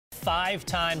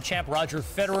five-time champ Roger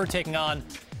Federer taking on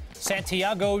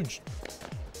Santiago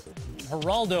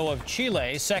Giraldo of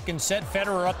Chile. Second set,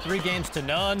 Federer up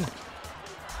 3-0.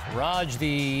 Raj the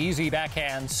easy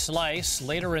backhand slice.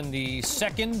 Later in the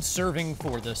second, serving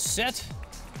for the set.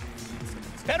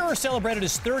 Federer celebrated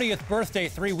his 30th birthday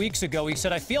 3 weeks ago. He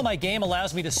said, "I feel my game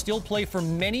allows me to still play for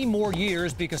many more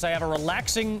years because I have a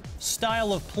relaxing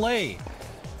style of play."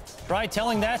 Try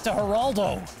telling that to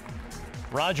Giraldo.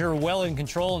 Roger well in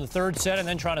control in the third set and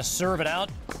then trying to serve it out.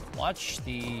 Watch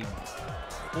the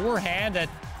forehand that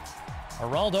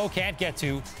Giraldo can't get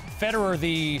to. Federer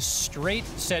the straight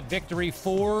set victory,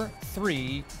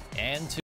 4-3 and 2.